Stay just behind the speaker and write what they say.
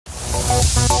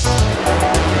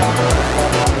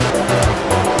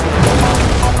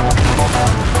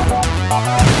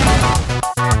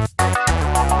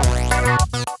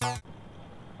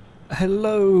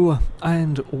Hello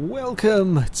and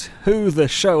welcome to the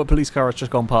show. A police car has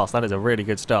just gone past. That is a really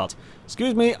good start.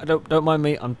 Excuse me, don't mind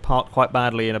me. I'm parked quite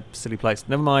badly in a silly place.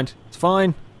 Never mind, it's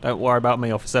fine. Don't worry about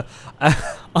me, officer.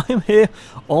 I'm here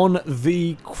on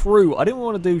the crew. I didn't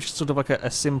want to do just sort of like a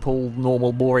simple,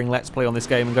 normal, boring let's play on this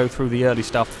game and go through the early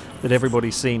stuff that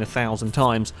everybody's seen 1,000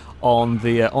 times on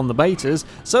the betas.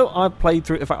 So I've played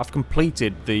through. In fact, I've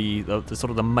completed the sort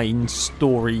of the main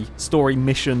story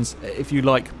missions, if you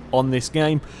like, on this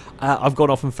game. I've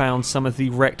gone off and found some of the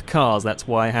wrecked cars. That's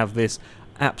why I have this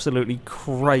absolutely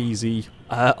crazy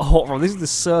hot rod. This is the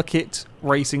circuit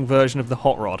racing version of the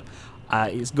hot rod.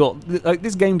 It's got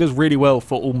this game does really well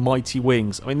for almighty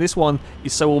wings. I mean, this one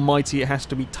is so almighty it has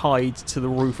to be tied to the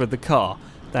roof of the car.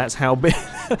 That's how big.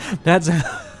 That's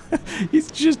how. It's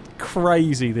just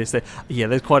crazy. This thing. Yeah,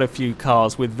 there's quite a few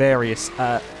cars with various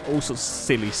all sorts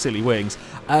of silly wings.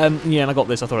 Yeah, and I got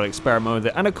this. I thought I'd experiment with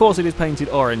it, and of course it is painted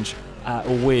orange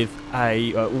with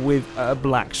a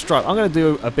black stripe. I'm going to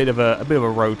do a bit of a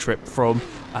road trip from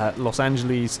Los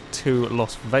Angeles to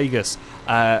Las Vegas.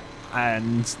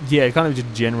 And yeah, kind of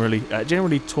just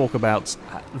generally talk about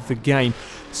the game.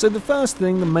 So the first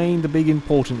thing, the big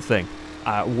important thing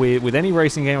with any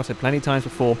racing game, I've said plenty of times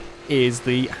before, is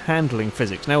the handling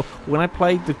physics. Now, when I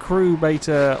played the crew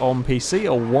beta on PC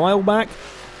a while back,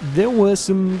 there were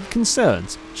some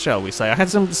concerns, shall we say. I had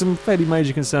some fairly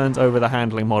major concerns over the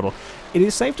handling model. It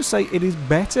is safe to say it is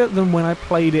better than when I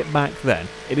played it back then.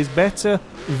 It is better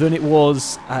than it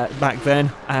was back then,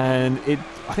 and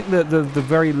I think the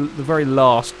very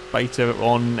last beta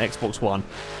on Xbox One,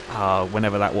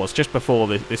 whenever that was, just before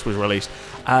this was released,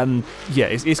 yeah,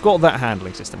 it's got that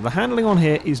handling system. The handling on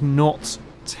here is not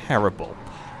terrible.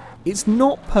 It's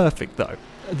not perfect though.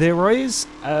 There is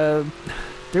an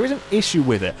issue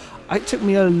with it. It took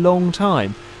me a long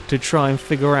time to try and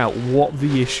figure out what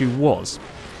the issue was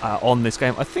on this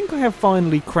game. I think I have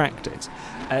finally cracked it.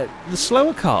 The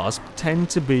slower cars tend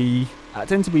to be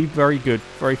very good,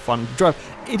 very fun to drive.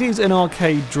 It is an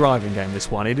arcade driving game, this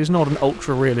one. It is not an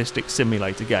ultra-realistic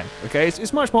simulator game, okay?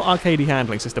 It's much more arcadey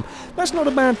handling system. That's not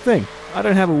a bad thing. I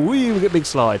don't have a wee big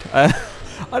slide.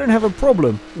 I don't have a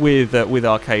problem with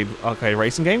arcade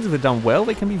racing games. If they're done well,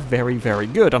 they can be very, very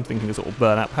good. I'm thinking of sort of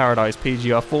Burnout Paradise,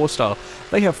 PGR4 style.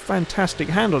 They have fantastic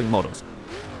handling models.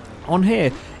 On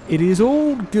here, it is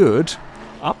all good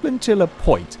up until a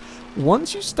point.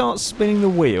 Once you start spinning the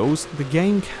wheels, the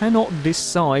game cannot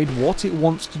decide what it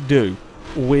wants to do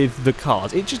with the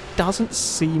cars. It just doesn't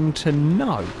seem to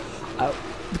know. The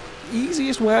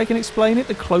easiest way I can explain it,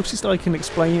 the closest I can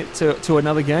explain it to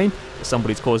another game,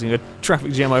 somebody's causing a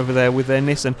traffic jam over there with their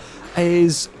Nissan,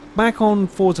 is back on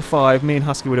 4 to 5, me and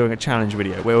Husky were doing a challenge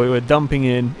video where we were dumping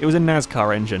in, it was a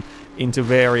NASCAR engine, into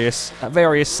various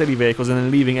silly vehicles and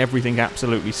then leaving everything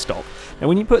absolutely stock. Now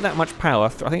when you put that much power, I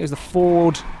think it was the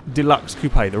Ford Deluxe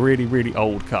Coupe, the really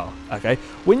old car, okay?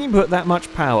 When you put that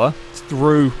much power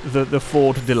through the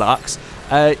Ford Deluxe,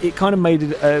 it kind of made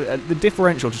it, the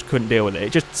differential just couldn't deal with it.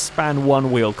 It just spanned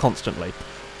one wheel constantly.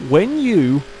 When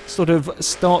you sort of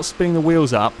start spinning the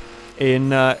wheels up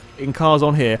in cars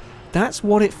on here, that's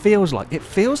what it feels like. It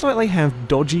feels like they have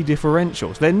dodgy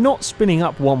differentials. They're not spinning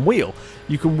up one wheel.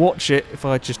 You can watch it if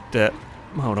I just...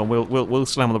 hold on, we'll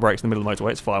slam on the brakes in the middle of the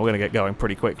motorway. It's fine. We're going to get going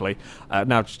pretty quickly.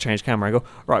 Now just change camera angle.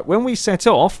 Right, when we set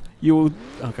off, you will...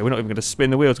 Okay, we're not even going to spin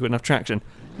the wheels to get enough traction.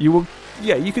 You will...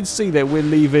 Yeah, you can see that we're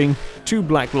leaving two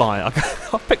black lines.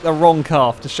 I picked the wrong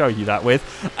car to show you that with.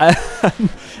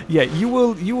 Yeah, you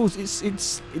will.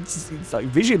 It's like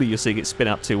visually you're seeing it spin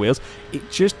up two wheels.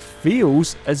 It just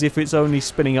feels as if it's only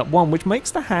spinning up one, which makes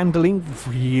the handling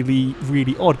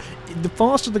really odd. The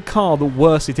faster the car, the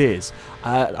worse it is.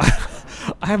 I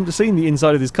haven't seen the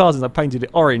inside of this car since I painted it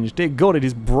orange. Dear God, it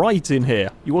is bright in here.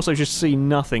 You also just see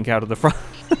nothing out of the front.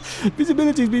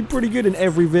 Visibility's been pretty good in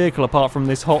every vehicle apart from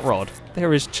this hot rod.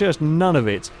 There is just none of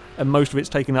it, and most of it's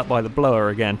taken up by the blower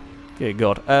again. Dear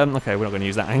God. Okay, we're not going to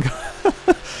use that angle.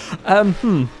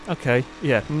 Okay,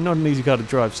 yeah, not an easy car to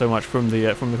drive so much from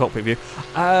the cockpit view.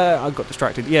 I got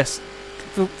distracted. Yes,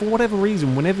 for whatever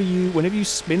reason, whenever you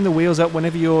spin the wheels up,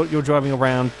 whenever you're driving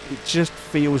around, it just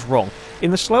feels wrong.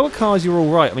 In the slower cars, you're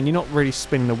all right. I mean, you're not really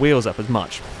spinning the wheels up as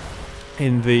much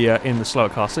in the slower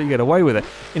cars, so you get away with it.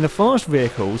 In the fast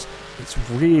vehicles, it's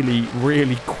really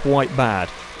quite bad.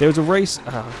 There was a race,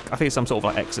 I think it's some sort of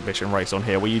like exhibition race on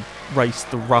here, where you race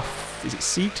the rough, is it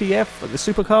CTF, like the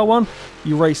supercar one?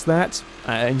 You race that,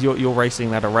 and you're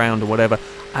racing that around or whatever,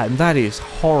 and that is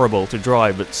horrible to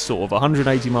drive at sort of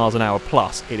 180 miles an hour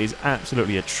plus. It is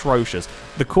absolutely atrocious.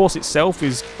 The course itself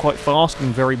is quite fast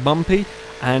and very bumpy,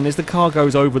 and as the car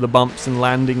goes over the bumps and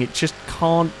landing, it just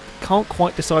can't can't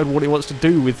quite decide what it wants to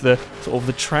do with the sort of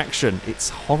the traction. It's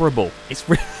horrible. It's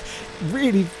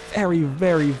really very,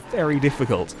 very, very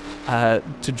difficult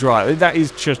to drive. That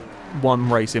is just one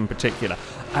race in particular.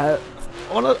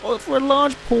 For a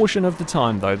large portion of the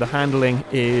time, though, the handling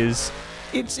is...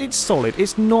 It's solid.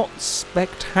 It's not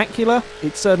spectacular.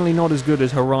 It's certainly not as good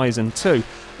as Horizon 2,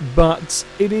 but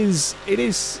it is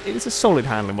a solid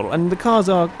handling model, and the cars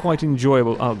are quite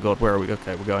enjoyable. Oh god, where are we?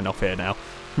 Okay, we're going off here now.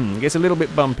 It gets a little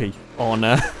bit bumpy on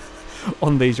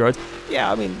on these roads.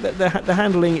 Yeah, I mean the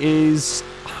handling is.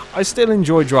 I still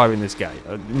enjoy driving this game.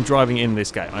 Driving in this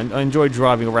game. I enjoy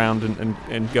driving around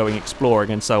and going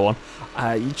exploring and so on.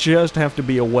 You just have to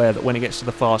be aware that when it gets to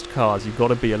the fast cars, you've got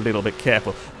to be a little bit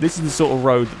careful. This is the sort of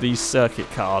road that these circuit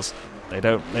cars they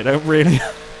don't really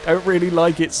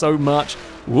like it so much.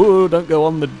 Whoa! Don't go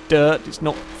on the dirt. It's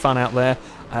not fun out there.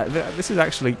 This is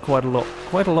actually quite a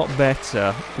lot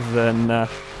better than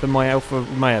my Alfa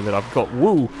Romeo that I've got.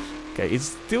 Woo! Okay,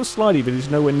 it's still slidey, but it's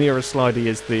nowhere near as slidey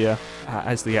as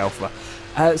the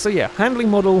Alpha. So yeah, handling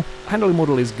model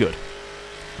is good.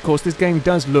 Of course, this game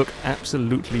does look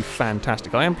absolutely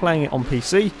fantastic. I am playing it on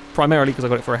PC, primarily because I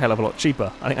got it for a hell of a lot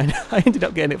cheaper. I ended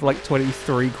up getting it for like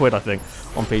 23 quid, I think,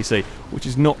 on PC, which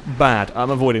is not bad.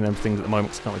 I'm avoiding them things at the moment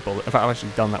because I can't be bothered. In fact, I've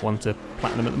actually done that one to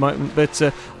Platinum at the moment, but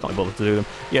can't be bothered to do them.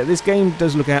 Yeah, this game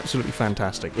does look absolutely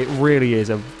fantastic. It really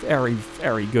is a very,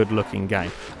 very good-looking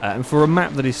game. And for a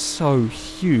map that is so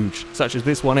huge, such as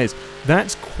this one is,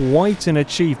 that's quite an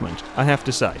achievement, I have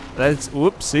to say.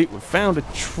 Whoopsie, we found a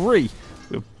tree.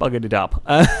 We've buggered it up.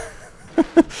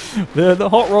 The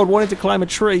hot rod wanted to climb a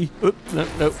tree. Oop, no,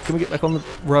 can we get back on the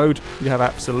road? You have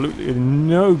absolutely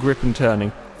no grip and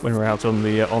turning when we're out on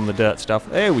the dirt stuff.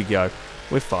 There we go.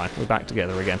 We're fine. We're back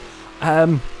together again.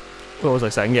 What was I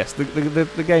saying? Yes,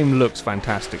 the game looks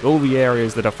fantastic. All the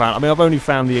areas that I found. I mean, I've only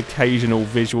found the occasional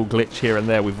visual glitch here and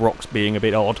there with rocks being a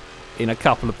bit odd in a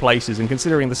couple of places, and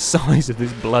considering the size of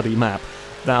this bloody map,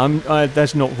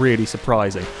 that's not really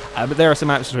surprising. But there are some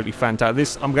absolutely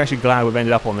fantastic... I'm actually glad we've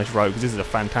ended up on this road, because this is a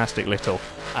fantastic little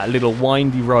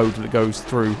windy road that goes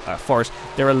through forest.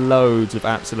 There are loads of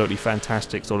absolutely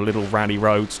fantastic sort of little rally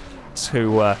roads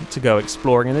to go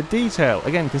exploring, and the detail,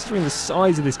 again, considering the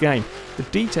size of this game, the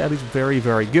detail is very,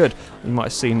 very good. You might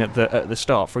have seen at the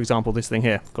start, for example, this thing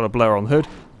here, got a blower on the hood.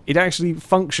 It actually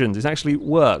functions, it actually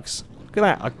works. Look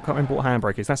at that, I can't remember what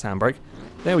handbrake is. That's handbrake.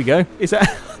 There we go.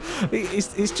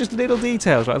 It's just little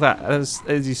details like that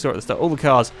as you sort of stuff. All the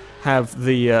cars have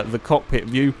the cockpit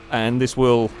view, and this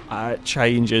will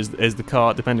change as the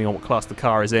car, depending on what class the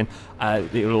car is in.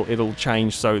 It'll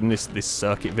change. So in this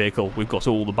circuit vehicle, we've got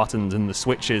all the buttons and the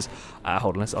switches.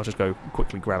 Hold on, I'll just go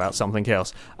quickly grab out something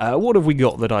else. What have we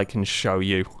got that I can show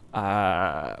you? We've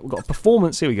got a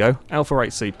performance. Here we go. Alfa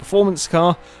 8C performance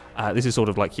car. This is sort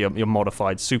of like your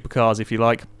modified supercars, if you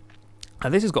like.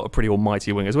 This has got a pretty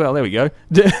almighty wing as well. There we go.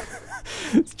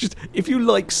 It's just, if you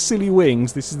like silly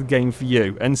wings, this is the game for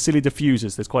you. And silly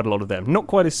diffusers, there's quite a lot of them. Not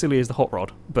quite as silly as the hot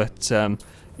rod, but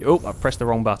oh, I pressed the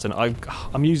wrong button.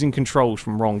 I'm using controls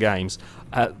from wrong games.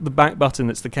 The back button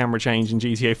that's the camera change in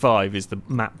GTA 5 is the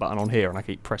map button on here, and I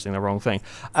keep pressing the wrong thing.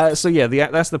 So yeah,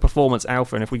 that's the performance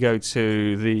alpha, and if we go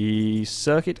to the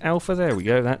circuit alpha, there we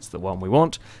go, that's the one we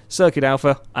want. Circuit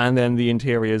alpha, and then the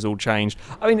interiors all changed.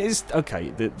 I mean, it's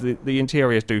okay, the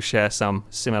interiors do share some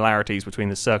similarities between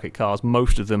the circuit cars.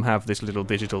 Most of them have this little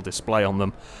digital display on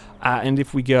them. And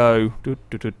if we go...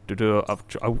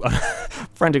 I'm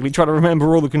frantically trying to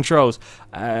remember all the controls.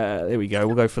 There we go,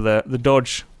 we'll go for the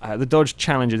Dodge. The Dodge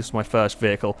Challenger, this is my first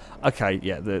vehicle. Okay,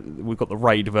 yeah, we've got the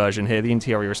Raid version here. The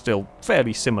interior is still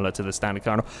fairly similar to the standard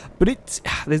car, but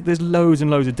there's loads and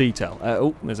loads of detail.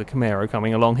 Oh, there's a Camaro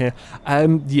coming along here.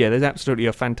 Yeah, there's absolutely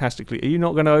a fantastically... Are you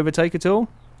not going to overtake at all?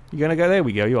 You're going to go? There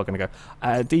we go, you are going to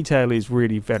go. Detail is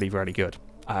really very, very good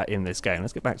in this game.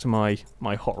 Let's get back to my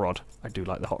hot rod. I do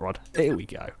like the hot rod. There we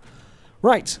go.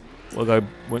 Right, we'll go...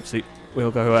 Whoopsie.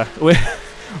 We'll go...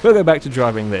 We'll go back to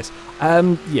driving this.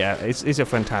 Yeah, it's a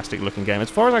fantastic looking game. As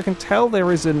far as I can tell,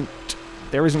 there isn't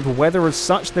weather as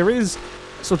such. There is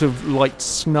sort of light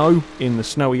snow in the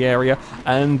snowy area,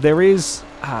 and there is,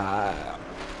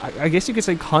 I guess you could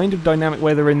say, kind of dynamic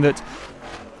weather in that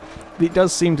it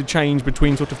does seem to change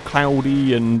between sort of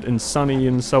cloudy and sunny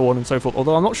and so on and so forth,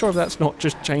 although I'm not sure if that's not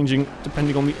just changing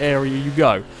depending on the area you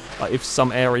go. If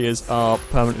some areas are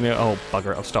permanently... Oh,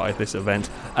 bugger it, I've started this event.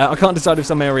 I can't decide if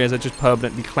some areas are just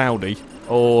permanently cloudy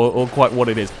or quite what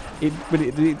it is. But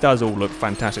it does all look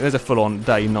fantastic. There's a full-on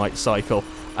day-night cycle.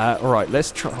 Alright,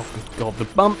 let's try... Oh, good God, the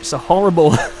bumps are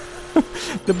horrible.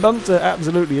 The bumps are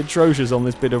absolutely atrocious on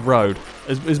this bit of road.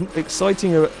 As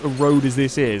exciting a road as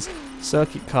this is,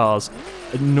 circuit cars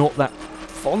are not that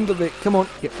fond of it. Come on,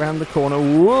 get round the corner.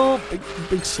 Whoa,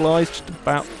 big slice, just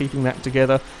about keeping that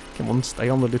together. Come on, stay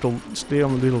on the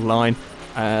little line.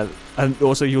 And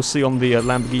also you'll see on the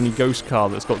Lamborghini Ghost car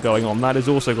that's got going on, that has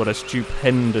also got a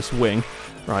stupendous wing.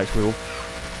 Right, we'll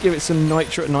give it some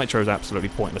nitro. Nitro is absolutely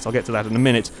pointless. I'll get to that in a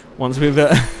minute once we've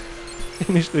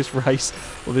finished this race,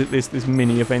 or this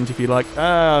mini event, if you like.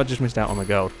 I just missed out on the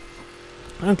gold.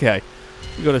 Okay,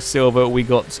 we got a silver. We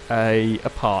got a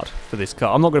part for this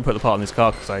car. I'm not going to put the part in this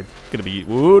car because I'm going to be.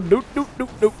 Whoa, no,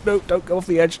 don't go off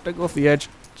the edge. Don't go off the edge.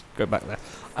 Just go back there.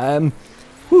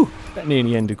 Whew, that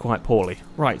nearly ended quite poorly.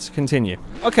 Right, continue.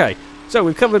 Okay, so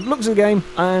we've covered looks of the game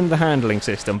and the handling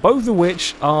system, both of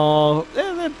which are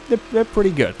they're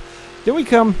pretty good. Then we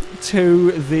come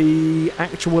to the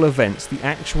actual events, the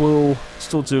actual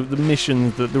sorts of the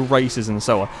missions, the races and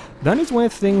so on. That is where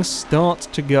things start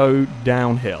to go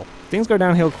downhill. Things go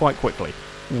downhill quite quickly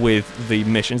with the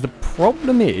missions. The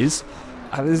problem is,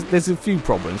 there's a few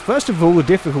problems. First of all, the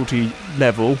difficulty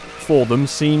level for them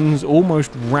seems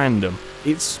almost random.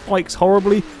 It spikes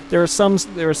horribly. There are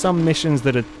some missions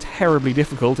that are terribly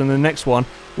difficult, and the next one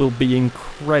will be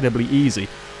incredibly easy.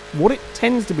 What it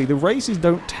tends to be, the races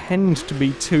don't tend to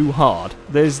be too hard.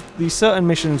 There's these certain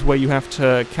missions where you have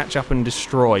to catch up and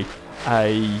destroy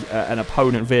an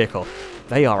opponent vehicle.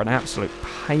 They are an absolute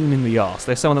pain in the arse.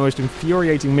 They're some of the most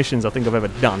infuriating missions I think I've ever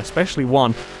done, especially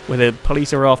one where the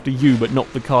police are after you but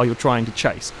not the car you're trying to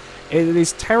chase. It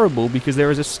is terrible because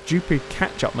there is a stupid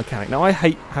catch-up mechanic. Now, I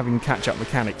hate having catch-up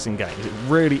mechanics in games. It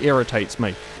really irritates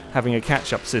me, having a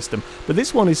catch-up system. But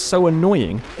this one is so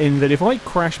annoying in that if I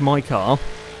crash my car,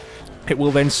 it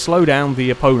will then slow down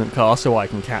the opponent car so I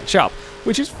can catch up.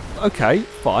 Which is, okay,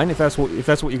 fine, if that's what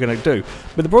you're going to do.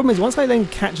 But the problem is, once I then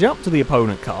catch up to the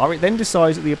opponent car, it then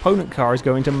decides that the opponent car is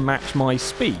going to match my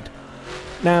speed.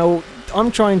 Now, I'm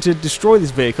trying to destroy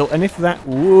this vehicle, and if that...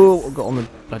 Whoa, I got on the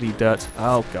bloody dirt.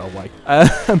 Oh, go away.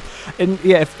 And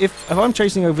yeah, if I'm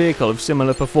chasing a vehicle of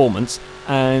similar performance,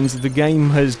 and the game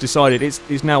has decided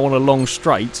it's now on a long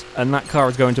straight, and that car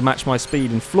is going to match my speed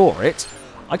and floor it,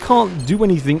 I can't do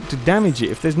anything to damage it.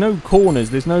 If there's no corners,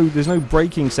 there's no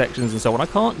braking sections and so on, I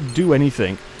can't do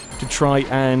anything to try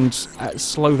and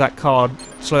slow that car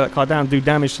down, do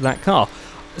damage to that car.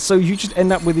 So you just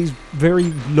end up with these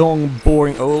very long,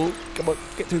 boring... Oh, come on,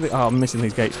 get through the... Oh, I'm missing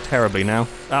these gates terribly now.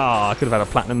 Ah, I could have had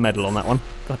a platinum medal on that one.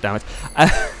 God damn it.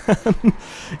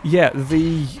 Yeah,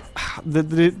 the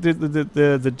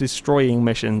destroying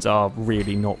missions are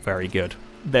really not very good.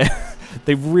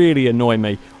 They really annoy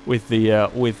me with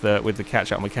the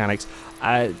catch-up mechanics.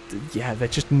 Yeah, they're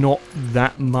just not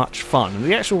that much fun. And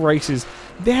the actual races,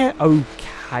 they're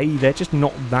okay. They're just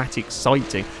not that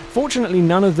exciting. Fortunately,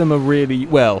 none of them are really,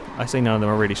 well, I say none of them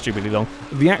are really stupidly long.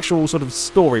 The actual sort of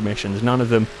story missions, none of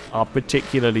them are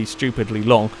particularly stupidly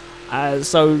long.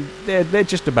 So they're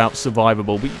just about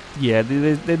survivable. But yeah,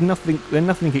 they're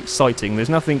nothing exciting. There's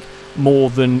nothing more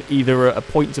than either a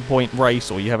point-to-point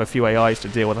race or you have a few AIs to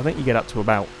deal with. I think you get up to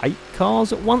about 8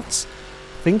 cars at once,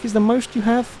 I think is the most you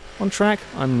have on track.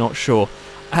 I'm not sure.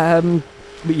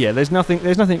 But yeah, there's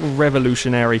nothing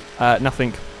revolutionary,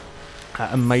 nothing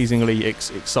amazingly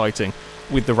exciting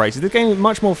with the races. The game is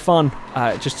much more fun,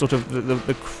 just sort of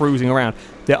the cruising around.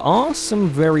 There are some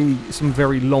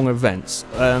very long events,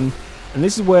 and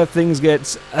this is where things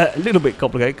get a little bit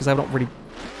complicated because I've not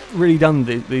really done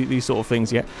these sort of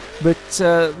things yet. But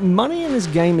money in this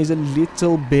game is a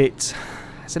little bit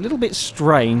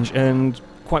strange and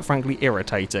quite frankly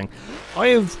irritating. I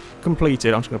have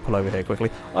completed, I'm just going to pull over here quickly,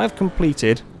 I have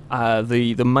completed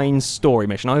the main story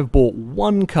mission. I have bought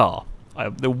one car.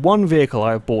 The one vehicle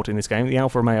I have bought in this game, the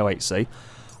Alfa Romeo 8C,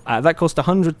 that cost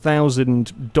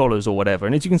 $100,000 or whatever,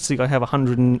 and as you can see I have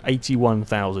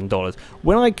 $181,000.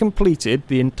 When I completed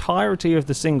the entirety of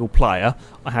the single player,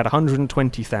 I had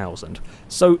 $120,000.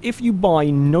 So if you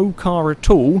buy no car at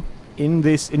all in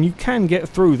this, and you can get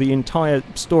through the entire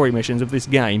story missions of this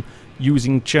game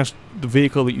using just the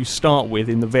vehicle that you start with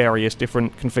in the various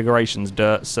different configurations,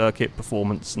 dirt, circuit,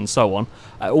 performance, and so on.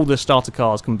 All the starter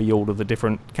cars can be all of the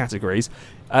different categories.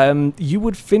 You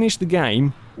would finish the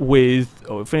game with,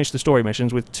 or finish the story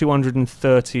missions with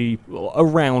 230, or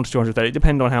around 230,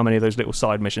 depending on how many of those little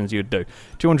side missions you'd do,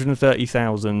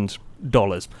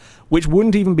 $230,000, which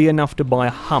wouldn't even be enough to buy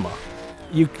a Hummer.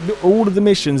 All of the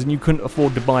missions, and you couldn't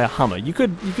afford to buy a Hummer. You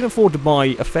could afford to buy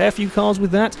a fair few cars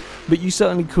with that, but you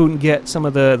certainly couldn't get some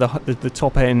of the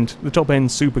top end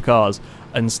supercars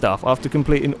and stuff. After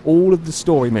completing all of the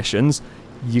story missions,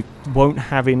 you won't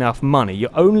have enough money.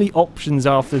 Your only options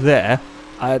after there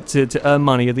to earn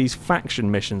money are these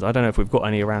faction missions. I don't know if we've got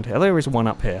any around here. There is one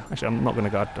up here. Actually, I'm not going to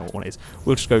go. I don't know what one it is.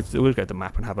 We'll just go to the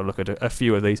map and have a look at a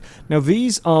few of these. Now,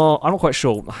 these are, I'm not quite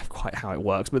sure quite how it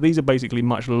works, but these are basically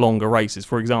much longer races.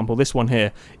 For example, this one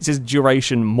here, it says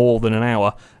duration more than an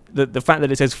hour. The fact that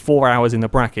it says 4 hours in the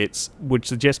brackets would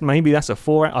suggest maybe that's a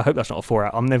 4 hour. I hope that's not a 4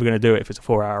 hour. I'm never going to do it if it's a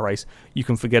 4 hour race. You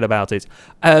can forget about it.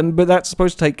 But that's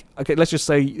supposed to take, okay, let's just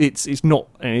say it's not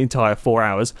an entire 4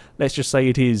 hours. Let's just say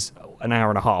it is an hour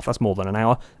and a half. That's more than an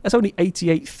hour. That's only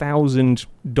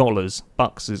 $88,000,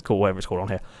 bucks is called, whatever it's called on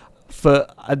here, for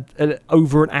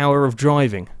over an hour of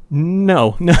driving.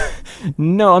 No,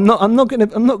 I'm not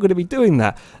gonna be doing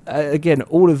that. Again,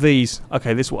 all of these.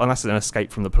 Okay, this one, that's an escape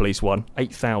from the police one.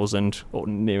 8,000 or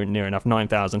near enough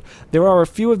 9,000. There are a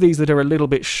few of these that are a little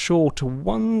bit shorter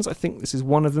ones. I think this is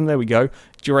one of them. There we go.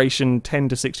 Duration 10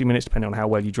 to 60 minutes, depending on how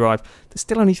well you drive. There's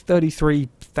still only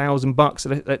 33,000 bucks.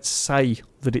 So let's say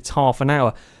that it's half an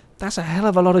hour. That's a hell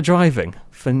of a lot of driving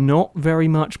for not very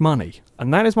much money,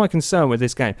 and that is my concern with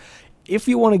this game. If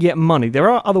you want to get money, there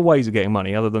are other ways of getting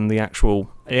money other than the actual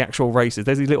races.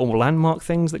 There's these little landmark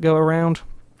things that go around.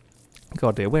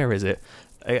 God dear, where is it?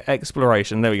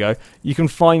 Exploration, there we go. You can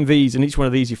find these, and each one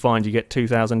of these you find, you get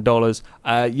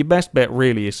 $2,000. Your best bet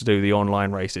really is to do the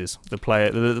online races, the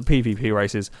PvP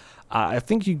races. I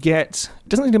think you get, it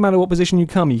doesn't really matter what position you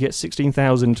come, you get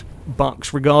 16,000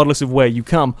 bucks regardless of where you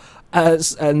come.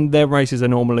 And their races are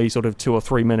normally sort of 2 or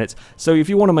 3 minutes. So if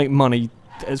you want to make money,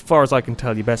 as far as I can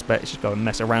tell, your best bet is just go and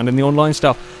mess around in the online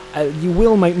stuff. You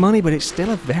will make money, but it's still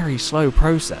a very slow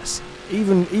process.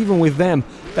 Even with them,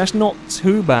 that's not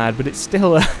too bad, but it's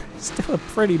still a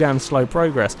pretty damn slow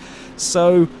progress.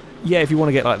 So yeah, if you want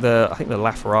to get like I think the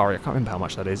LaFerrari, I can't remember how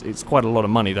much that is. It's quite a lot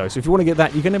of money though. So if you want to get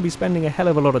that, you're going to be spending a hell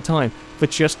of a lot of time for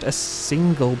just a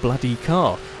single bloody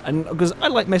car. And because I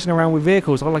like messing around with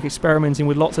vehicles, I like experimenting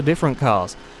with lots of different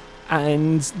cars.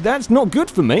 And that's not good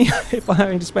for me if I'm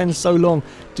having to spend so long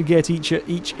to get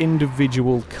each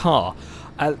individual car.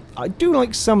 I do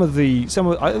like some of the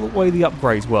way the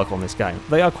upgrades work on this game.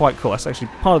 They are quite cool. That's actually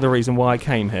part of the reason why I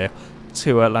came here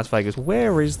to Las Vegas.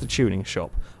 Where is the tuning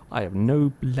shop? I have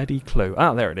no bloody clue.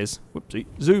 Ah, there it is. Whoopsie.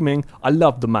 Zooming. I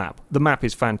love the map. The map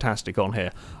is fantastic on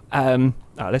here.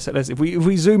 If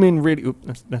we zoom in really,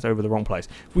 oops, that's over the wrong place.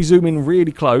 If we zoom in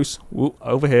really close,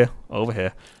 over here.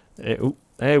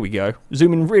 There we go.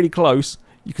 Zoom in really close.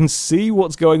 You can see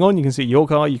what's going on. You can see your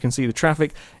car. You can see the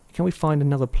traffic. Can we find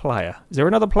another player? Is there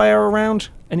another player around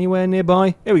anywhere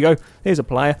nearby? Here we go. Here's a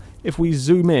player. If we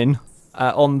zoom in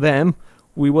on them,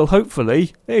 we will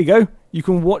hopefully... There you go. You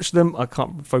can watch them. I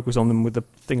can't focus on them with the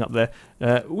thing up there.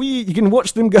 You can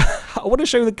watch them go. I want to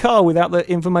show the car without the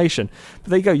information.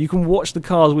 But there you go. You can watch the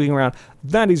cars wheeling around.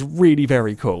 That is really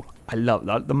very cool. I love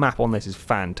that. The map on this is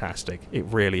fantastic. It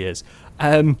really is.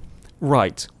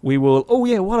 Right. We will... Oh,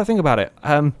 yeah. What do I think about it?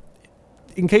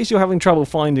 In case you're having trouble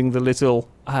finding the little...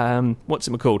 what's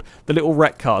it called? The little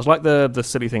wreck cars, like the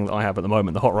silly thing that I have at the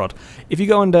moment, the hot rod. If you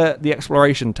go under the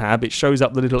exploration tab, it shows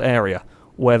up the little area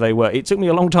where they were. It took me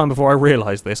a long time before I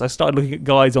realised this. I started looking at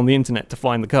guides on the internet to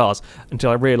find the cars until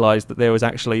I realised that there was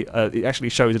actually it actually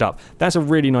shows it up. That's a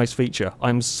really nice feature.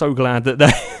 I'm so glad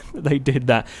that they did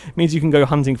that. It means you can go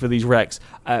hunting for these wrecks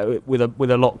with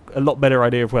a lot better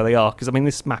idea of where they are. Because I mean,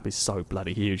 this map is so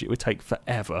bloody huge. It would take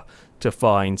forever to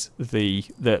find the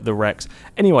wrecks.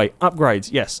 Anyway,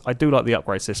 upgrades. Yes, I do like the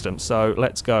upgrade system. So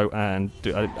let's go and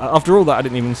do. After all that, I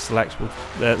didn't even select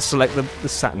the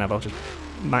sat nav. I'll just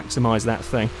maximise that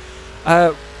thing.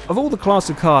 Of all the class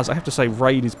of cars, I have to say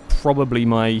Raid is probably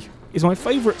my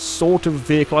favourite sort of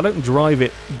vehicle. I don't drive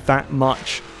it that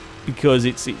much because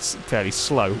it's fairly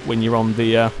slow when you're on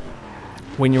the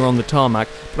tarmac.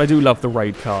 But I do love the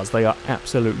Raid cars. They are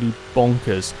absolutely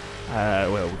bonkers.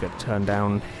 Well, we're going to turn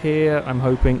down here, I'm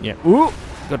hoping. Yeah. Ooh!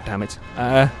 God damn it.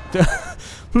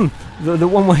 The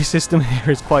one-way system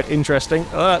here is quite interesting.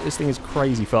 This thing is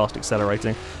crazy fast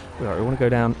accelerating. We want to go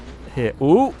down here.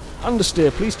 Ooh!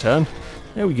 Understeer, please turn.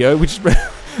 There we go. We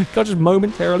just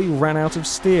momentarily ran out of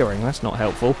steering. That's not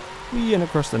helpful. We in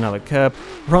across another curb.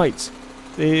 Right.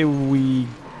 There we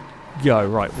go.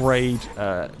 Right. Raid.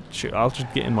 Shoot, I'll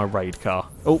just get in my Raid car.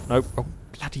 Oh, no. Oh,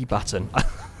 bloody button.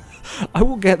 I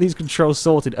will get these controls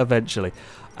sorted eventually.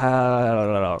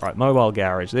 Right, mobile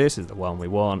garage. This is the one we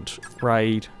want.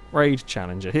 Raid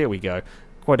Challenger. Here we go.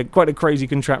 Quite a crazy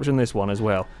contraption, this one as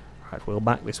well. Right, we'll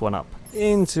back this one up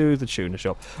into the tuner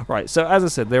shop. Right, so as I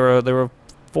said, there are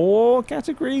 4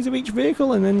 categories of each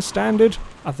vehicle, and then standard.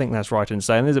 I think that's right in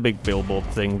saying. There's a big billboard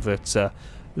thing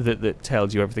that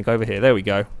tells you everything over here. There we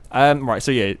go. Right,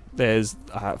 so yeah, there's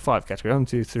 5 categories. 1,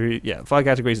 2, 3, yeah, 5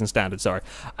 categories in standard, sorry.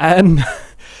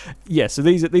 Yeah, so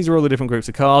these are all the different groups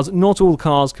of cars. Not all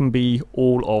cars can be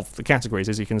all of the categories,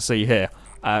 as you can see here.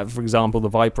 For example, the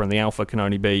Viper and the Alpha can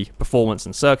only be performance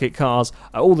and circuit cars.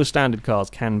 All the standard cars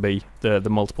can be the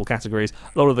multiple categories.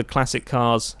 A lot of the classic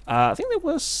cars, I think there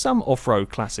were some off-road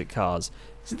classic cars.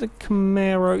 Is it the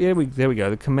Camaro? Yeah, there we go.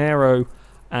 The Camaro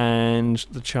and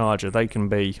the Charger, they can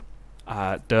be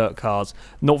dirt cars.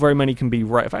 Not very many can be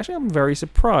raid. Actually, I'm very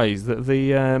surprised that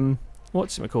the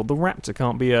what's it called? The Raptor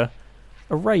can't be a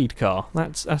raid car.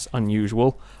 That's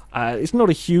unusual. It's not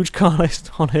a huge car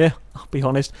list on here, I'll be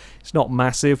honest. It's not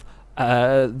massive.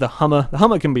 The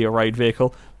Hummer can be a raid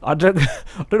vehicle. I don't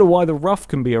know why the Rough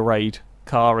can be a raid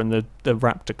car and the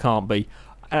Raptor can't be.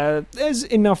 There's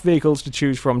enough vehicles to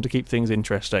choose from to keep things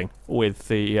interesting with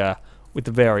the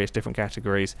various different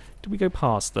categories. Did we go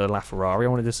past the LaFerrari? I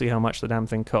wanted to see how much the damn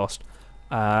thing cost.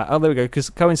 Oh, there we go, because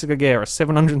Coinsigagera,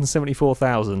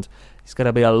 774,000. It's going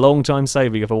to be a long time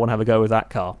saving if I want to have a go with that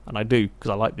car, and I do because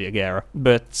I like the Agera.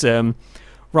 But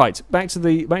right, back to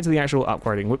the actual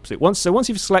upgrading. Whoops! Once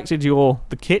you've selected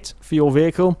the kit for your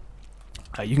vehicle,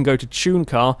 you can go to Tune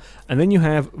Car, and then you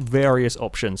have various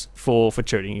options for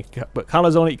tuning. You can put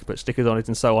colours on it, you can put stickers on it,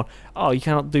 and so on. Oh, you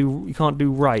can't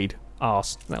do raid.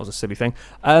 Arse, that was a silly thing.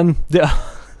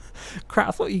 Crap,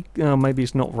 I thought maybe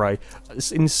it's not raid.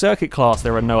 In circuit class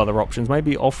there are no other options.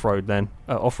 Maybe off-road then.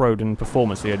 Off-road and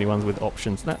performance are the only ones with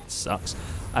options. That sucks.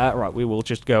 Right, we will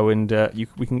just go and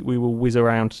we will whiz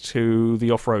around to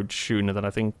the off-road tuner that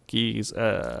I think is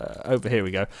over here.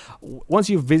 We go. Once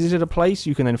you've visited a place,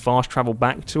 you can then fast travel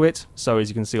back to it. So as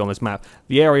you can see on this map,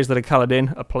 the areas that are coloured in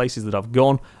are places that I've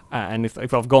gone. And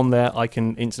if I've gone there, I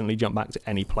can instantly jump back to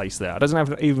any place there. It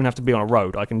doesn't even have to be on a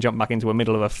road. I can jump back into the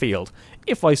middle of a field,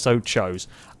 if I so chose.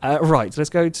 Right, let's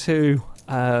go to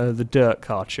the dirt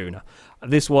car tuner.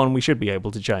 This one we should be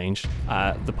able to change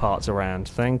the parts around.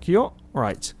 Thank you.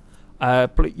 Right.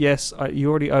 Yes, you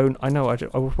already own... I know, I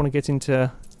want to get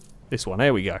into this one.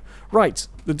 There we go. Right,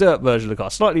 the dirt version of the car.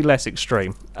 Slightly less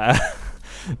extreme.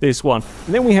 This one.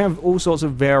 And then we have all sorts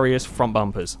of various front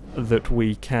bumpers that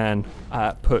we can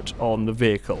put on the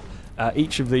vehicle.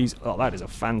 Each of these... Oh, that is a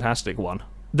fantastic one.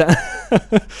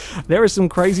 There are some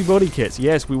crazy body kits.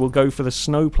 Yes, we will go for the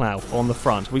snowplow on the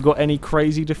front. We got any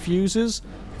crazy diffusers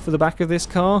for the back of this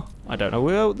car? I don't know.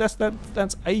 Well, that's a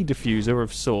diffuser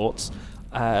of sorts.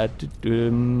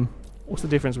 What's the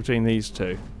difference between these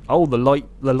two? Oh, the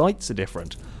lights are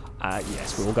different.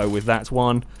 Yes, we will go with that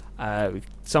one.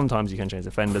 Sometimes you can change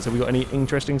the fenders. Have we got any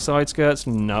interesting side skirts?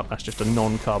 No, that's just a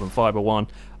non-carbon fibre one.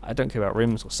 I don't care about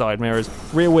rims or side mirrors.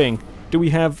 Rear wing. Do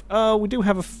we have... we do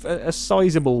have a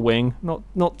sizable wing.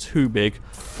 Not too big.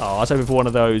 Oh, I was hoping for one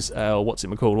of those, what's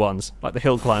it called ones? Like the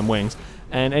hill climb wings.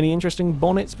 And any interesting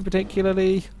bonnets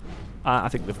particularly? I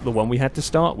think the one we had to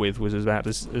start with was about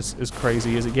as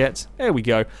crazy as it gets. There we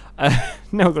go.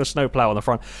 Now we've got a snowplow on the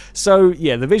front. So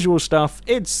yeah, the visual stuff.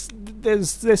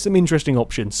 There's some interesting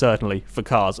options certainly for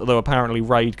cars. Although apparently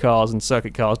raid cars and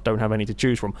circuit cars don't have any to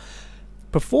choose from.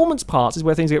 Performance parts is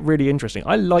where things get really interesting.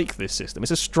 I like this system.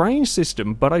 It's a strange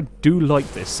system, but I do like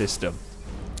this system.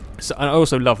 So, I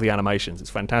also love the animations. It's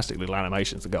fantastic little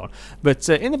animations to go on. But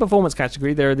in the performance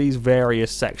category, there are these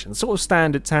various sections, sort of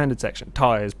standard section,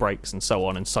 tyres, brakes, and so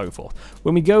on and so forth.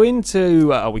 When we go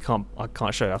into, I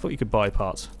can't show you. I thought you could buy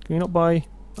parts. Can you not buy?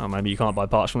 Oh, maybe you can't buy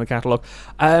parts from the catalogue.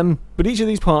 But each of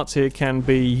these parts here can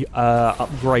be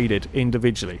upgraded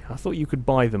individually. I thought you could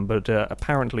buy them, but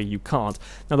apparently you can't.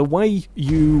 Now, the way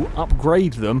you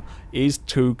upgrade them is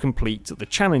to complete the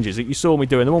challenges that you saw me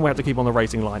doing, the one we had to keep on the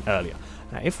racing line earlier.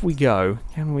 Now, if we go,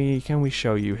 can we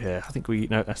show you here? I think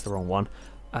no, that's the wrong one.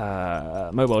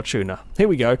 Mobile tuner. Here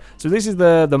we go. So this is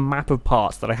the map of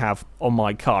parts that I have on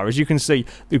my car. As you can see,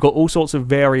 we've got all sorts of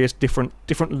various different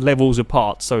levels of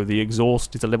parts. So the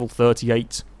exhaust is a level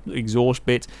 38 exhaust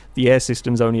bit. The air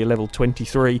system's only a level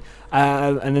 23,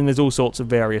 and then there's all sorts of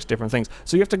various different things.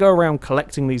 So you have to go around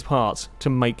collecting these parts to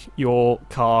make your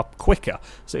car quicker.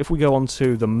 So if we go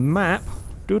onto the map,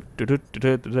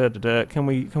 can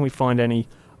we find any?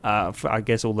 I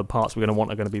guess all the parts we're going to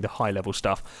want are going to be the high level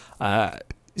stuff.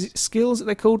 Is it skills that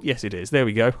they're called? Yes, it is. There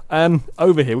we go.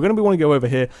 Over here, we're going to want to go over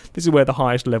here. This is where the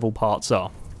highest level parts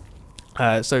are.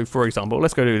 So, for example,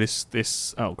 let's go do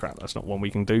this. Oh crap, that's not one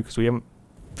we can do because we haven't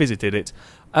visited it.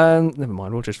 Never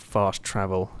mind. We'll just fast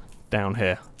travel down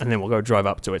here, and then we'll go drive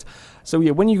up to it. So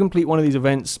yeah, when you complete one of these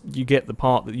events, you get the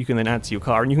part that you can then add to your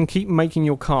car, and you can keep making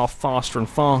your car faster and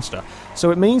faster.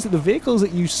 So it means that the vehicles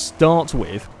that you start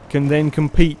with can then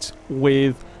compete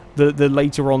with the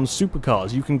later on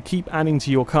supercars. You can keep adding to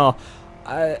your car.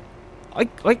 I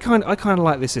kind of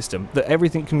like this system that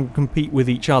everything can compete with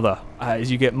each other as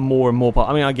you get more and more parts.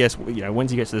 I mean, I guess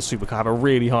once you get to the supercar, have a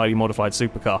really highly modified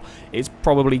supercar, it's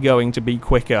probably going to be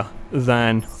quicker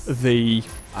than the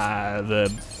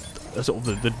sort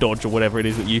of the Dodge or whatever it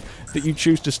is that you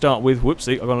choose to start with.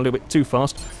 Whoopsie, I've gone a little bit too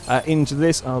fast into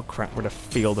this. Oh crap, we're in a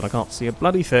field and I can't see a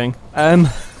bloody thing.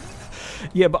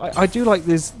 Yeah, but I do like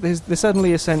there's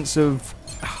certainly a sense of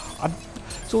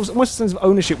sort of almost a sense of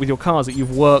ownership with your cars, that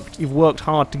you've worked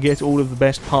hard to get all of the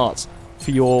best parts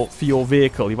for your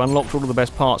vehicle. You've unlocked all of the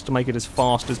best parts to make it as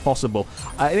fast as possible,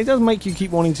 and it does make you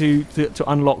keep wanting to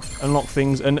unlock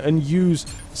things and use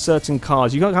certain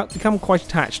cars. You become quite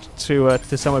attached to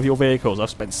some of your vehicles. I've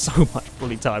spent so much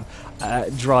bloody time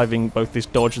driving both this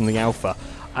Dodge and the Alpha.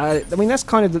 I mean, that's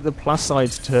kind of the plus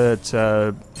sides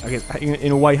to I guess,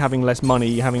 in a way, having less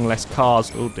money, having less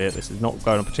cars. Oh dear, this is not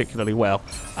going particularly well.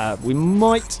 We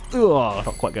might... Oh,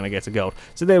 not quite going to get a gold.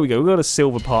 So there we go. We've got a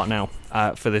silver part now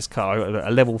for this car,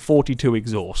 a level 42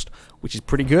 exhaust, which is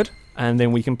pretty good. And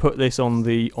then we can put this on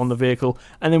the vehicle,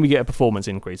 and then we get a performance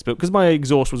increase. But because my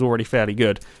exhaust was already fairly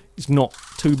good, it's not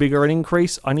too big of an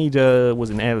increase. I need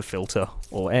an air filter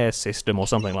or air system or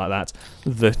something like that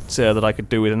that I could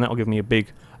do with, and that will give me a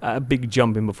big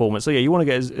jump in performance. So yeah, you want to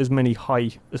get as many high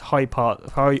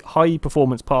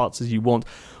performance parts as you want.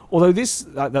 Although this,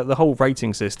 the whole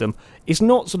rating system, it's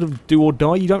not sort of do or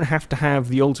die. You don't have to have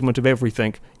the ultimate of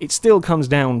everything. It still comes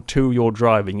down to your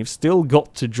driving. You've still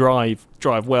got to drive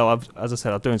well. As I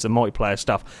said, I'm doing some multiplayer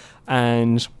stuff,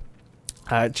 and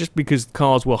just because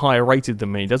cars were higher rated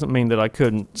than me doesn't mean that I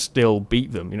couldn't still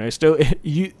beat them. Still,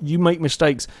 you make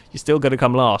mistakes, you still got to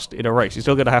come last in a race. You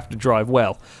still got to have to drive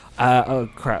well. Oh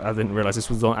crap! I didn't realise this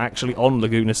was actually on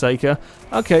Laguna Seca.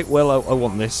 Okay, well I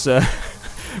want this.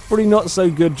 Probably not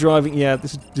so good driving. Yeah,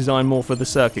 this is designed more for the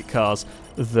circuit cars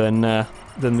than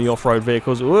the off-road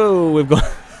vehicles. Whoa, we've got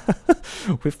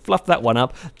we've fluffed that one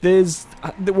up.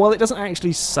 While it doesn't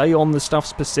actually say on the stuff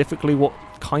specifically what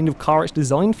kind of car it's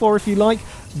designed for, if you like,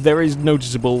 there is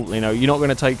noticeable. You're not going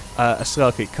to take a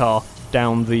circuit car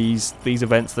down these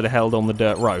events that are held on the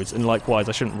dirt roads, and likewise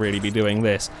I shouldn't really be doing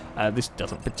this. This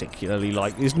doesn't particularly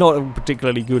it's not a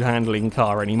particularly good handling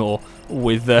car anymore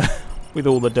with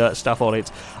all the dirt stuff on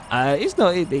it. It's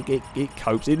not. It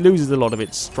copes. It loses a lot of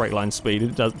its straight line speed.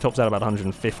 It tops out about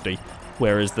 150,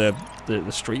 whereas the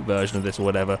street version of this or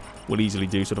whatever will easily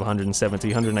do sort of 170,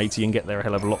 180 and get there a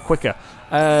hell of a lot quicker.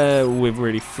 We've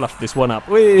really fluffed this one up.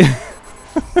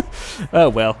 Oh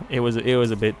well, it was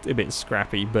a bit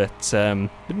scrappy, but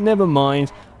never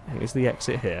mind. Here's the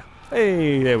exit here.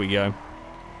 Hey, there we go,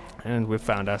 and we've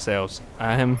found ourselves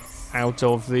out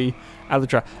of the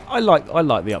track. I like the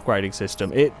upgrading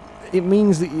system. It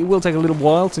means that it will take a little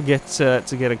while to get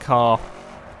a car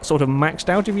sort of maxed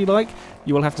out, if you like.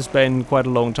 You will have to spend quite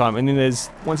a long time, and then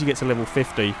once you get to level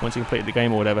 50, once you complete the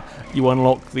game or whatever, you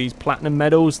unlock these platinum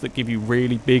medals that give you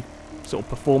really big sort of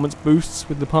performance boosts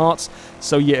with the parts.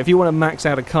 So yeah, if you want to max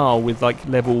out a car with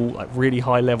really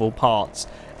high level parts,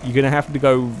 you're going to have to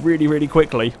go really, really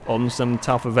quickly on some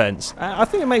tough events. I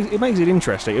think it makes it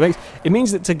interesting. It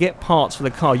means that to get parts for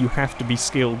the car, you have to be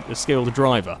a skilled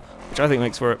driver, which I think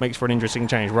makes for an interesting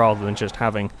change, rather than just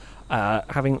having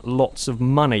lots of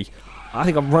money. I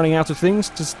think I'm running out of things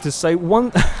to say.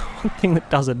 One thing that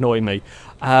does annoy me,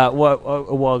 a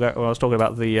while ago when I was talking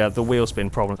about the wheel spin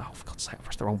problem. Oh, for God's sake, I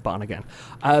pressed the wrong button again.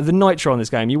 The nitro on this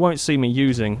game, you won't see me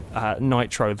using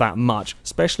nitro that much,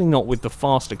 especially not with the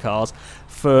faster cars,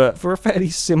 for a fairly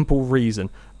simple reason.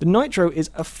 The nitro is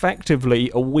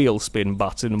effectively a wheel spin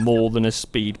button more than a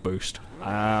speed boost.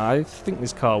 I think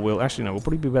this car will... Actually, no, we'll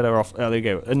probably be better off... there you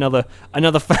go. Another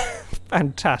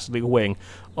fantastic wing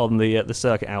on the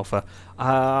Circuit Alpha.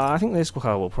 I think this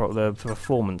car will the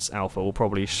Performance Alpha will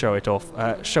probably show it off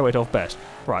best.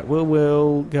 Right,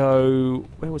 we'll go...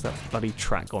 Where was that bloody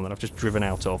track on that I've just driven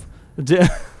out of?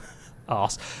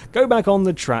 Arse. Go back on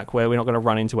the track where we're not going to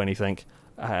run into anything.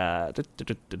 Right,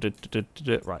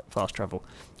 fast travel.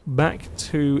 Back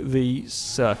to the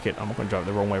circuit. I'm not going to drive it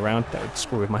the wrong way around. That would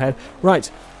screw with my head. Right,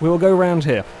 we will go round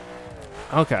here.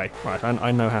 Okay, right,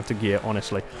 I know how to gear,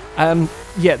 honestly.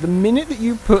 Yeah, the minute that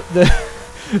you put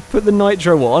the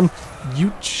nitro on,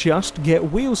 you just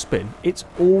get wheel spin. It's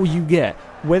all you get.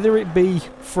 Whether it be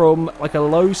from like a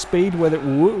low speed,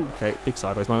 okay, big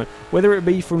sideways moment. Whether it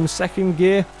be from second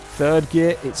gear, third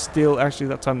gear, it's still, actually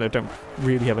that time they don't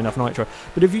really have enough nitro.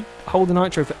 But if you hold the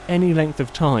nitro for any length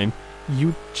of time,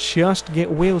 you just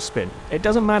get wheel spin. It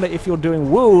doesn't matter if you're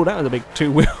doing, whoa, that was a big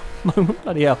two-wheel moment,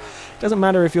 bloody hell. It doesn't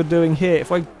matter if you're doing here,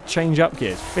 if I change up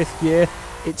gears, fifth gear,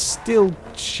 it's still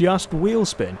just wheel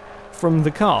spin from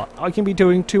the car. I can be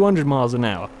doing 200 miles an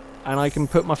hour, and I can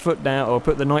put my foot down or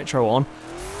put the nitro on,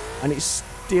 and it's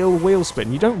still wheel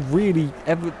spin. You don't really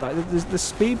ever, like, the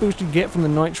speed boost you get from the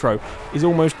nitro is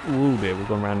almost, oh dear, we've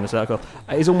gone round in a circle,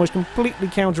 is almost completely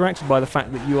counteracted by the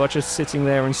fact that you are just sitting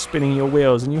there and spinning your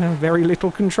wheels and you have very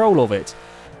little control of it.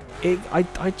 I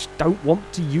just don't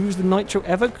want to use the nitro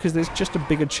ever, because there's just a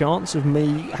bigger chance of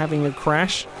me having a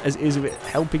crash as is of it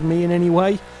helping me in any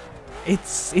way.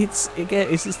 It's just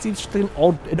an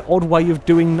odd way of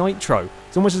doing nitro.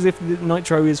 It's almost as if the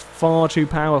nitro is far too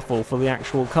powerful for the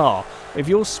actual car. If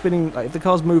you're spinning, like, if the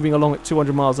car's moving along at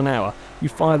 200 miles an hour, you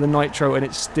fire the nitro and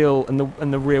it's still, and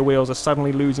the rear wheels are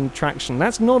suddenly losing traction.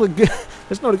 That's not a good.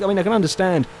 That's not a, I mean, I can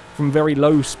understand from very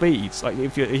low speeds, like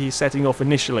if you're setting off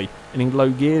initially and in low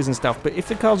gears and stuff. But if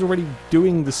the car's already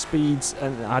doing the speeds,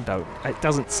 and it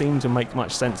doesn't seem to make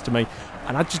much sense to me.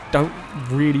 And I just don't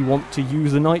really want to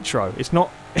use the nitro. It's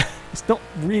not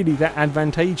really that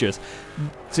advantageous.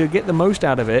 To get the most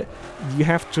out of it, you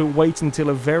have to wait until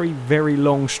a very, very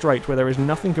long straight where there is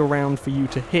nothing around for you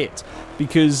to hit.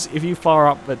 Because if you fire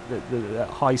up at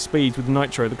high speeds with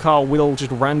nitro, the car will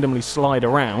just randomly slide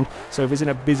around. So if it's in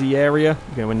a busy area,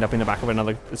 you're going to end up in the back of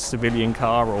another civilian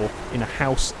car or in a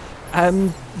house.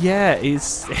 Yeah, it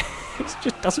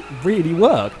just doesn't really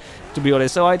work, to be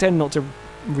honest. So I tend not to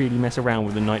really mess around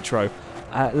with the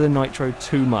nitro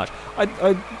too much.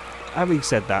 Having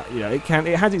said that, you know, it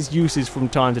has its uses from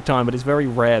time to time, but it's very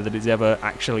rare that it's ever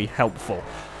actually helpful.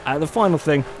 The final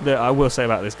thing that I will say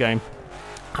about this game,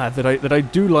 that I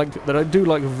do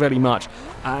like very much,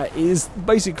 is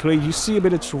basically you see a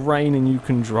bit of terrain and you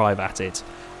can drive at it.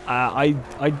 I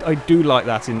do like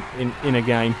that in a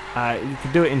game. You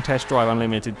could do it in Test Drive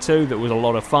Unlimited too. That was a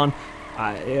lot of fun.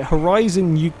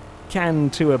 Horizon, you can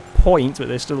to a point, but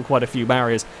there's still quite a few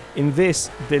barriers. In this,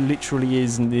 there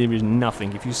is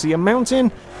nothing. If you see a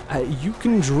mountain, you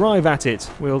can drive at it.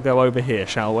 We'll go over here,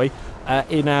 shall we?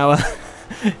 In our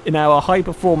high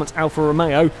performance Alfa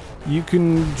Romeo, you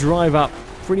can drive up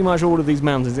pretty much all of these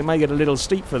mountains. It may get a little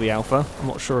steep for the Alfa. I'm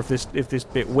not sure if this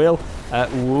bit will.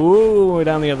 Whoa, we're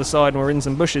down the other side and we're in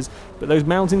some bushes. But those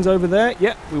mountains over there,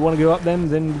 yeah, we want to go up them,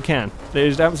 then we can.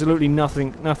 There's absolutely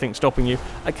nothing stopping you.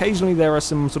 Occasionally there are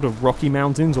some sort of rocky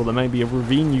mountains, or there may be a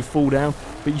ravine you fall down,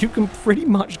 but you can pretty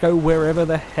much go wherever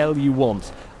the hell you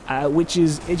want. Which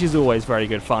is always very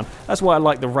good fun. That's why I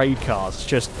like the raid cars. It's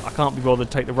just, I can't be bothered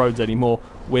to take the roads anymore.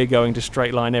 We're going to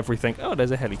straight line everything. Oh,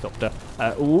 there's a helicopter.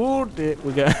 Oh dear,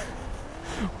 we're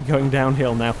going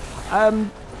downhill now.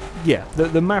 Yeah,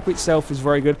 the map itself is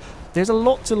very good. There's a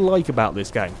lot to like about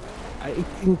this game.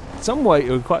 In some way,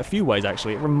 or quite a few ways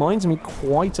actually, it reminds me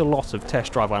quite a lot of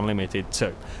Test Drive Unlimited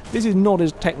 2. This is not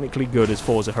as technically good as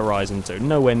Forza Horizon 2.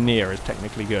 Nowhere near as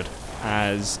technically good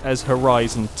as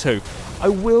Horizon 2. I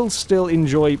will still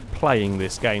enjoy playing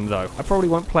this game though. I probably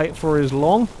won't play it for as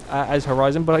long as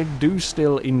Horizon, but I do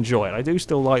still enjoy it. I do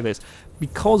still like this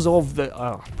because of the...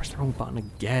 Oh, I pressed the wrong button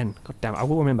again. God damn it, I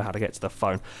will remember how to get to the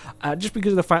phone. Just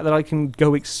because of the fact that I can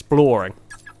go exploring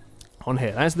on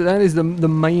here. That is the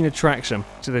main attraction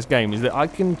to this game, is that I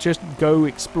can just go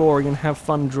exploring and have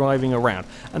fun driving around.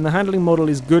 And the handling model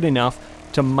is good enough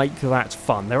to make that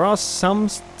fun. There are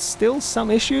still some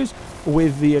issues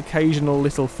with the occasional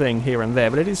little thing here and there,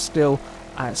 but it is still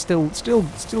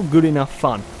good enough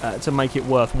fun to make it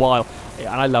worthwhile. And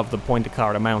I love the pointer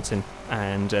car at a mountain,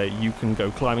 and you can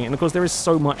go climbing. And of course, there is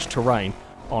so much terrain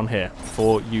on here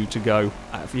for you to go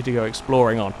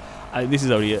exploring on. This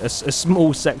is only a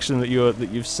small section that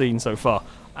you've seen so far.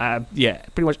 Yeah,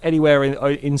 pretty much anywhere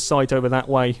in sight over that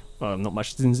way. Well, not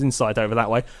much in sight over that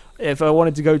way. If I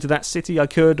wanted to go to that city, I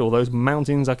could, or those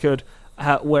mountains, I could,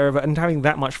 wherever. And having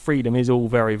that much freedom is all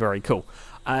very, very cool.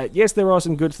 Yes, there are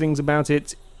some good things about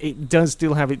it. It does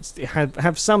still have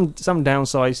some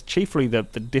downsides, chiefly the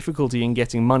difficulty in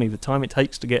getting money, the time it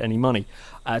takes to get any money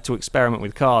to experiment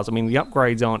with cars. I mean, the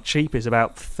upgrades aren't cheap. It's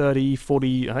about 30,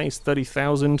 40, I think it's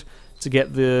 30,000 to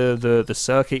get the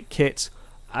circuit kit.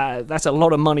 That's a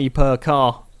lot of money per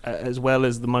car, as well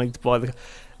as the money to buy the...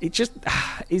 It just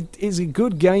it is a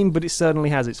good game, but it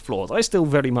certainly has its flaws. I still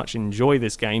very much enjoy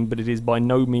this game, but it is by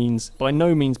no means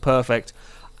perfect.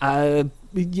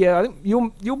 Yeah, I think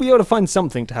you'll be able to find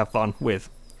something to have fun with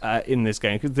in this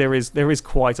game, because there is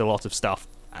quite a lot of stuff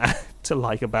to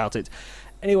like about it.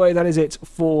 Anyway, that is it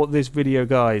for this video,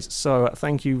 guys. So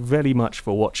thank you very much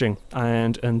for watching,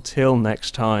 and until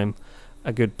next time,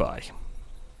 a goodbye.